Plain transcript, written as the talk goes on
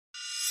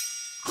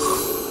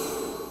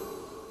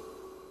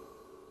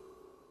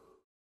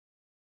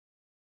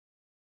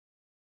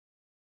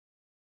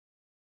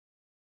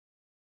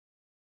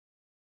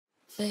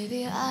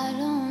Baby, I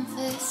don't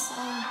feel so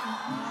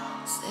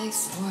good.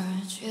 6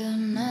 words you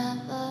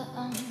never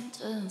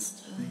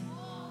understood.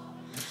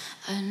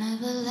 I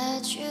never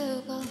let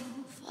you go.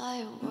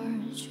 5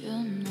 words you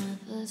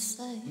never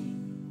say.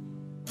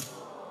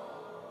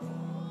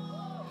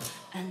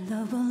 I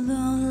love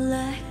alone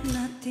like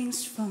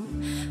nothing's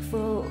wrong.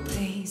 4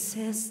 days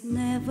has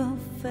never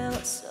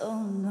felt so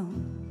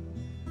long.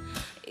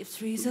 If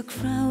trees are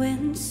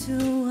crowing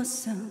to our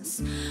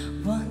sons,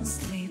 one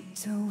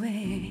slipped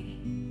away.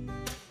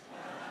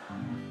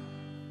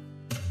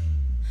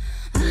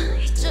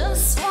 I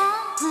just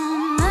wanna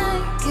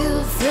make you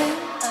feel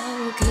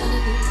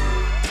okay,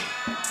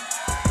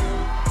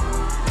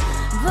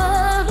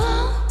 but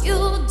all you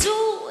do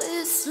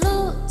is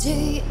look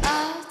the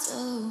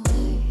other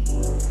way.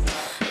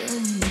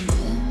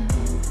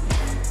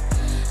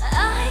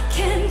 I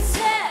can't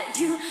tell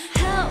you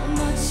how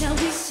much I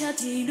wish I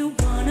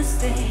didn't wanna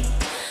stay.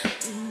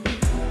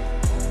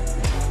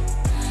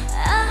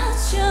 I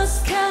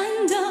just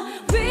kinda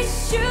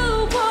wish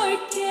you were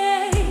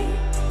gay.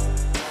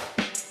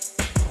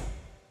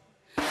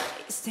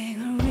 Is there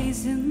a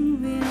reason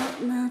we're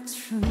not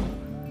true?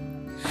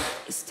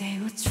 Is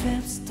there a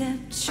trap step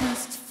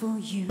just for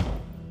you?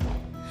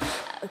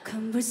 Our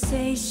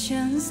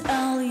conversations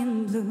all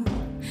in blue,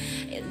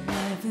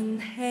 11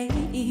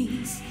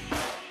 haze.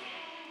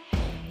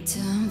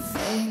 10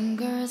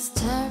 fingers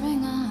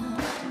tearing up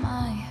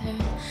my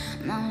hair.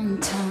 9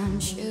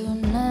 times you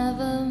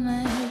never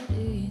made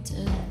it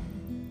dead.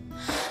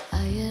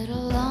 I get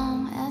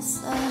along at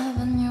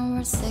 7, you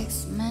were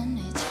 6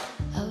 minutes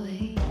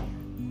away.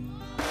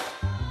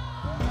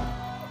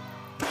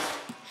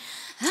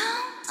 How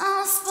am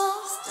I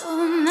supposed to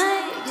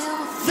make you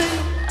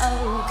feel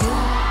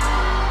okay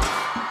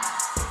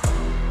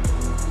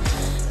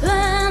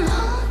when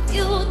all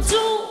you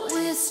do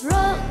is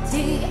roll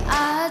the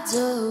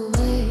other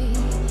way?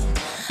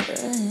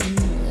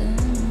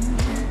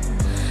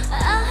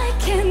 I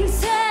can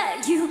tell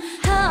you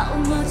how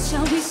much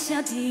I wish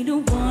I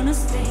didn't wanna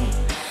stay.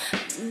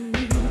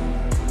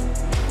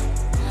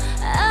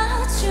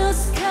 I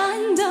just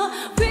kinda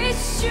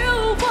wish you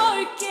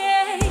were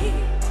gay.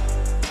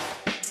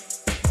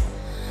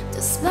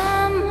 To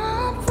spend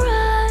my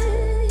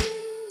pride,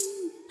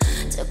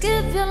 to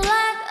give you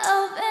lack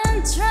of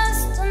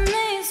interest and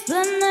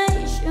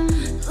explanation.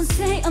 Don't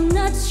say I'm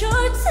not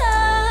your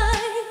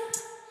type,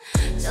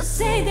 just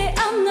say that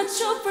I'm not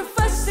your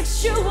preferred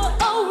sexual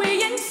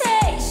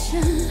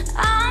orientation.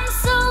 I'm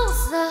so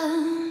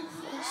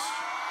selfish,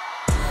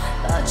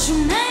 but you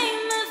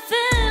made me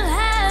feel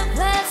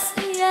half-assed,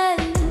 yeah.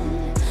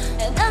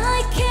 And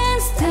I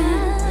can't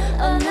stand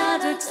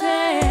another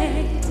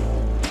day.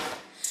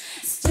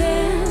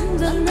 Stand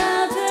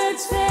another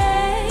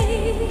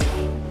day.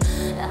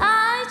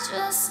 I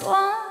just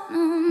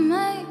wanna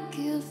make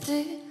you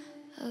feel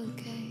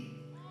okay,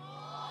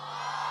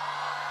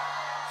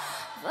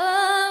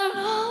 but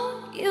all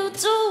you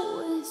do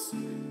is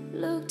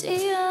look the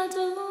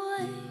other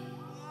way.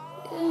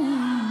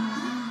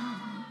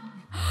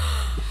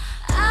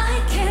 I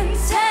can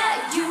tell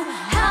you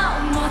how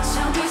much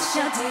I wish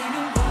I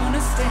didn't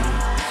wanna stay.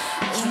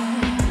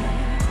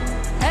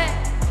 Hey,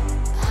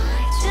 I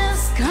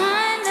just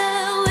kinda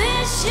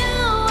wish you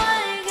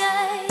were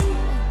gay.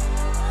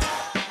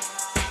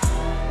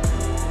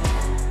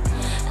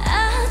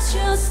 I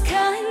just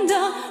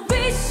kinda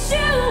wish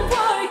you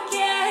were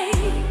gay.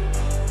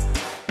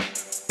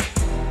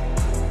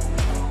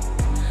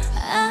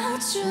 I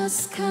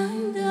just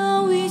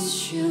kinda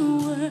wish you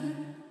were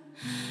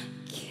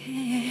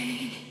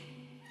gay.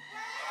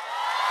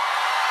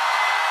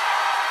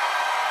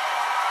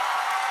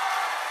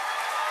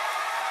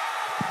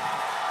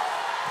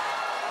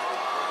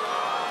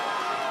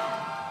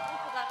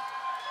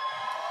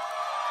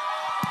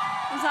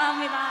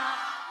 감사합니다.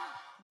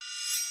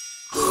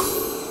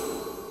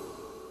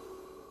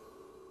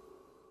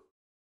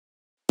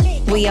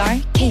 We are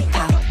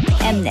K-pop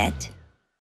Mnet.